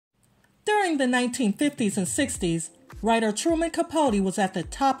During the 1950s and 60s, writer Truman Capote was at the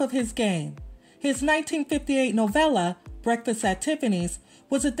top of his game. His 1958 novella, Breakfast at Tiffany's,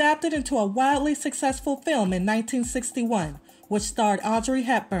 was adapted into a wildly successful film in 1961, which starred Audrey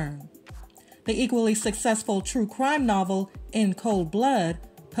Hepburn. The equally successful true crime novel, In Cold Blood,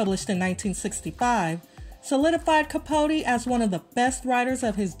 published in 1965, solidified Capote as one of the best writers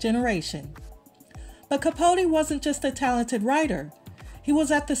of his generation. But Capote wasn't just a talented writer. He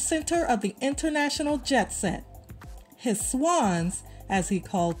was at the center of the international jet set. His Swans, as he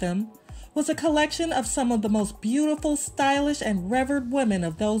called them, was a collection of some of the most beautiful, stylish, and revered women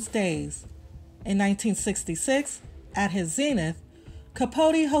of those days. In 1966, at his zenith,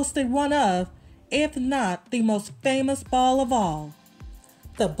 Capote hosted one of, if not the most famous ball of all,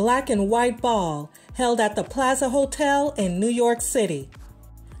 the Black and White Ball, held at the Plaza Hotel in New York City.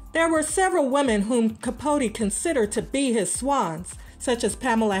 There were several women whom Capote considered to be his swans, such as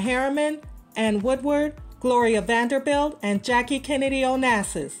Pamela Harriman, Ann Woodward, Gloria Vanderbilt, and Jackie Kennedy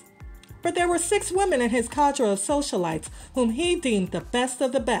Onassis. But there were 6 women in his cadre of socialites whom he deemed the best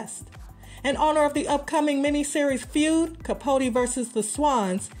of the best. In honor of the upcoming miniseries feud, Capote vs. the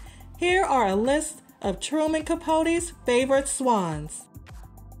Swans, here are a list of Truman Capote's favorite swans.